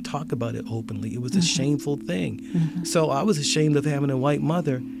illness. They didn't talk about it openly. It was a shameful thing. So I was ashamed of having a white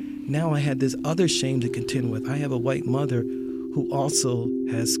mother. Now I had this other shame to contend with. I have a white mother who also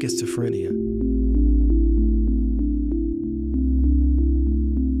has schizophrenia.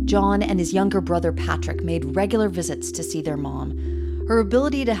 John and his younger brother Patrick made regular visits to see their mom. Her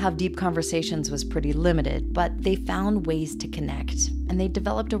ability to have deep conversations was pretty limited, but they found ways to connect, and they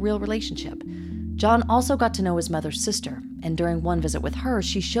developed a real relationship. John also got to know his mother's sister, and during one visit with her,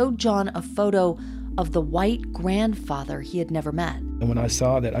 she showed John a photo of the white grandfather he had never met. And when I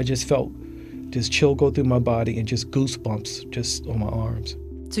saw that, I just felt this chill go through my body and just goosebumps just on my arms.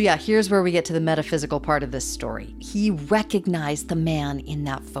 So yeah, here's where we get to the metaphysical part of this story. He recognized the man in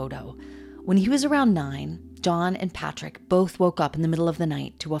that photo. When he was around 9, John and Patrick both woke up in the middle of the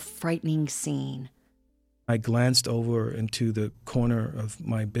night to a frightening scene. I glanced over into the corner of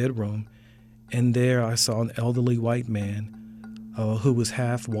my bedroom, and there I saw an elderly white man who was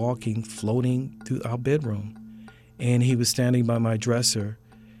half walking, floating through our bedroom. And he was standing by my dresser,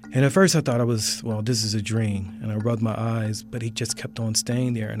 And at first I thought this is a dream. And I rubbed my eyes, but he just kept on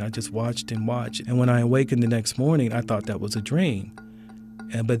staying there. And I just watched and watched. And when I awakened the next morning, I thought that was a dream.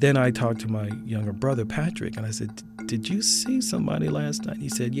 But then I talked to my younger brother, Patrick, and I said, "Did you see somebody last night?" He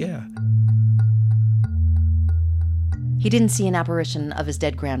said, "Yeah." He didn't see an apparition of his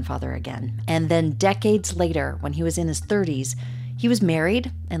dead grandfather again. And then decades later, when he was in his 30s, he was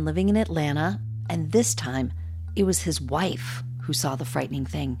married and living in Atlanta. And this time, it was his wife who saw the frightening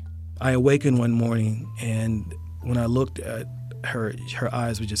thing. I awakened one morning, and when I looked at her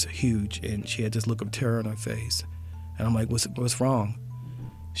eyes were just huge, and she had this look of terror on her face. And I'm like, what's wrong?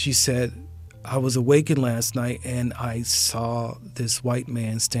 She said, "I was awakened last night, and I saw this white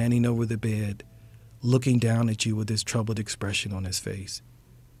man standing over the bed, looking down at you with this troubled expression on his face.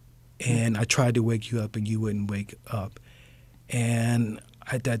 And I tried to wake you up, and you wouldn't wake up." And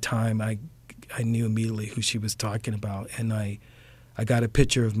at that time, I knew immediately who she was talking about, and I got a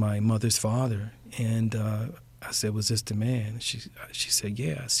picture of my mother's father, and I said, "Was this the man?" She said,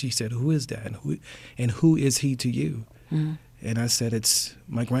 "Yes." She said, "Who is that, and who is he to you?" Mm. And I said, "It's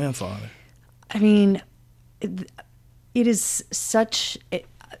my grandfather." I mean, it is such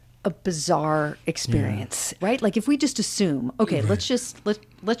a bizarre experience, right? Like if we just assume, okay, right. let's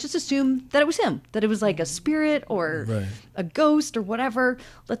just assume that it was him, that it was like a spirit or right. a ghost or whatever.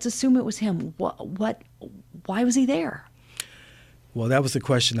 Let's assume it was him. Why was he there? Well, that was the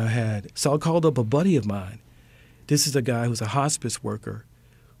question I had. So I called up a buddy of mine. This is a guy who's a hospice worker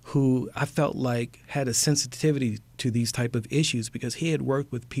who I felt like had a sensitivity to these type of issues because he had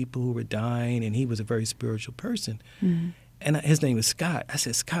worked with people who were dying, and he was a very spiritual person. Mm-hmm. And his name is Scott. I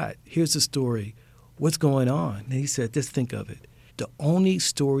said, "Scott, here's the story. What's going on?" And he said, "Just think of it. The only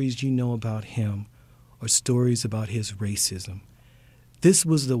stories you know about him are stories about his racism. This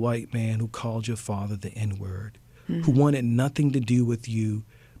was the white man who called your father the N-word, mm-hmm. who wanted nothing to do with you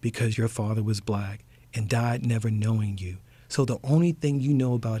because your father was black and died never knowing you. So the only thing you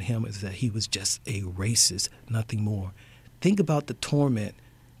know about him is that he was just a racist, nothing more. Think about the torment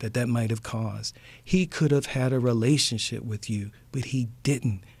that might have caused. He could have had a relationship with you, but he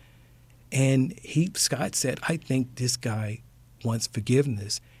didn't." And Scott said, "I think this guy wants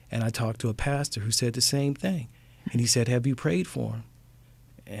forgiveness." And I talked to a pastor who said the same thing. And he said, "Have you prayed for him?"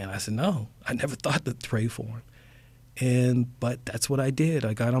 And I said, "No, I never thought to pray for him." But that's what I did.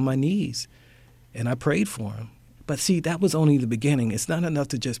 I got on my knees and I prayed for him. But see, that was only the beginning. It's not enough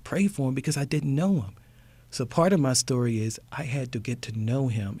to just pray for him because I didn't know him. So part of my story is I had to get to know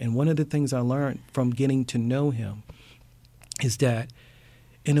him. And one of the things I learned from getting to know him is that,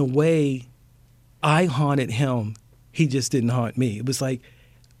 in a way, I haunted him. He just didn't haunt me. It was like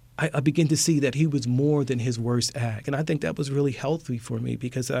I began to see that he was more than his worst act. And I think that was really healthy for me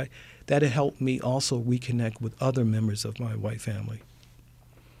because that had helped me also reconnect with other members of my white family.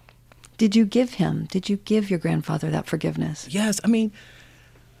 Did you give your grandfather that forgiveness? Yes. I mean,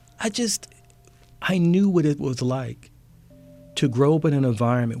 I knew what it was like to grow up in an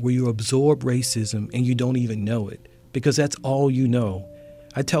environment where you absorb racism and you don't even know it because that's all you know.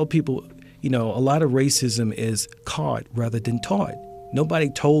 I tell people, a lot of racism is caught rather than taught. Nobody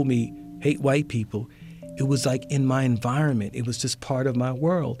told me, hate white people. It was like in my environment. It was just part of my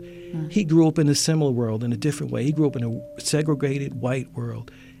world. Mm. He grew up in a similar world in a different way. He grew up in a segregated white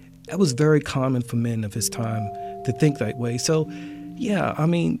world. That was very common for men of his time to think that way. So, yeah, I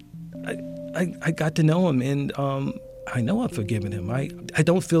mean, I got to know him, and I know I've forgiven him. I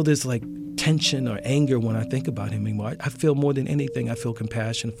don't feel this like tension or anger when I think about him anymore. I feel more than anything, I feel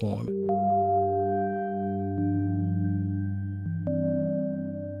compassion for him.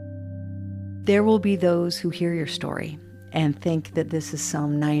 There will be those who hear your story and think that this is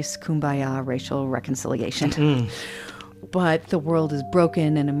some nice kumbaya racial reconciliation. Mm. But the world is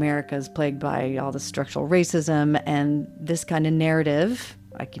broken and America is plagued by all this structural racism, and this kind of narrative,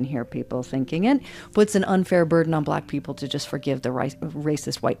 I can hear people thinking it, puts an unfair burden on black people to just forgive the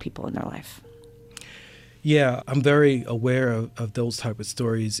racist white people in their life. Yeah, I'm very aware of those type of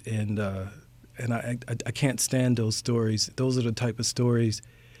stories, and I can't stand those stories. Those are the type of stories.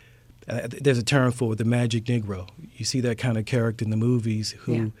 There's a term for it, the magic Negro. You see that kind of character in the movies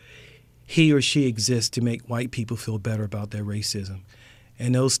who he or she exists to make white people feel better about their racism.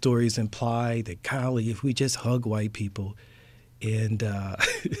 And those stories imply that, golly, if we just hug white people and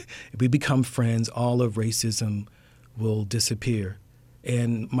if we become friends, all of racism will disappear.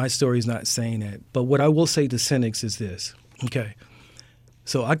 And my story is not saying that. But what I will say to cynics is this. Okay.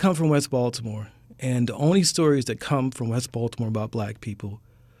 So I come from West Baltimore, and the only stories that come from West Baltimore about black people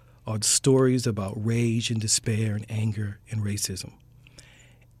are the stories about rage and despair and anger and racism.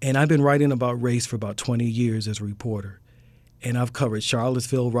 And I've been writing about race for about 20 years as a reporter. And I've covered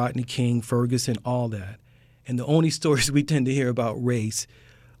Charlottesville, Rodney King, Ferguson, all that. And the only stories we tend to hear about race,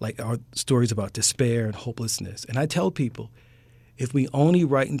 like, are stories about despair and hopelessness. And I tell people, if we only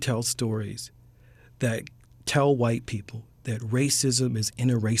write and tell stories that tell white people that racism is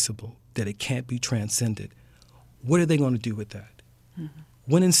inerasable, that it can't be transcended, what are they going to do with that? Mm-hmm.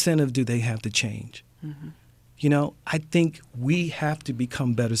 What incentive do they have to change? Mm-hmm. You know, I think we have to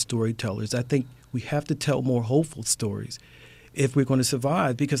become better storytellers. I think we have to tell more hopeful stories if we're going to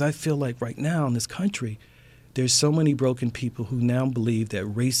survive, because I feel like right now in this country, there's so many broken people who now believe that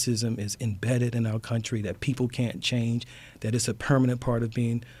racism is embedded in our country, that people can't change, that it's a permanent part of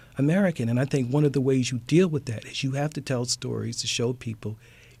being American. And I think one of the ways you deal with that is you have to tell stories to show people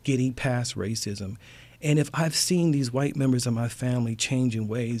getting past racism. And if I've seen these white members of my family change in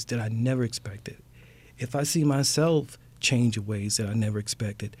ways that I never expected, if I see myself change in ways that I never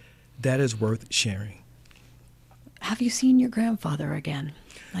expected, that is worth sharing. Have you seen your grandfather again?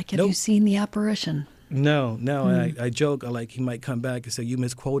 Like, have Nope. you seen the apparition? No. I joke, like, he might come back and say, you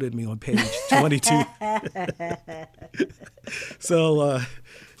misquoted me on page 22. So,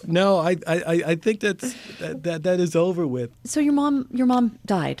 no, I think that is over with. So your mom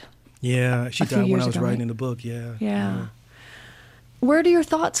died. Yeah, she A few died when years I was ago, writing right? the book, yeah. Yeah. Where do your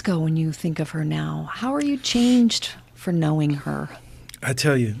thoughts go when you think of her now? How are you changed for knowing her? I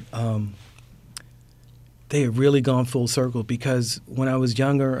tell you, they have really gone full circle, because when I was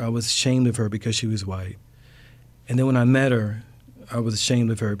younger, I was ashamed of her because she was white. And then when I met her, I was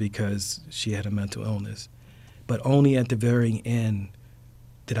ashamed of her because she had a mental illness. But only at the very end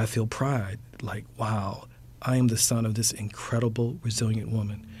did I feel pride, like, wow, I am the son of this incredible, resilient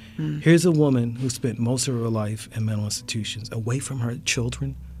woman. Here's a woman who spent most of her life in mental institutions, away from her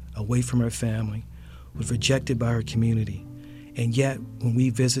children, away from her family, was rejected by her community. And yet, when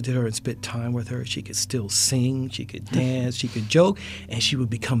we visited her and spent time with her, she could still sing, she could dance, she could joke, and she would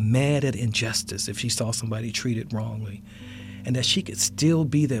become mad at injustice if she saw somebody treated wrongly. And that she could still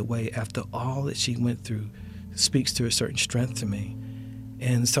be that way after all that she went through speaks to a certain strength to me.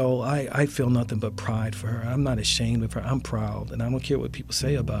 And so I feel nothing but pride for her. I'm not ashamed of her. I'm proud, and I don't care what people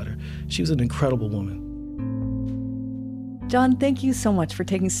say about her. She was an incredible woman. John, thank you so much for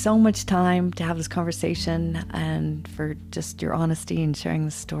taking so much time to have this conversation and for just your honesty and sharing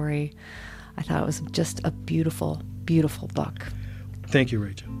the story. I thought it was just a beautiful, beautiful book. Thank you,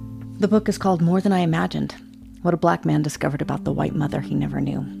 Rachel. The book is called More Than I Imagined: What a Black Man Discovered About the White Mother He Never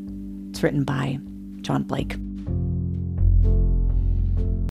Knew. It's written by John Blake.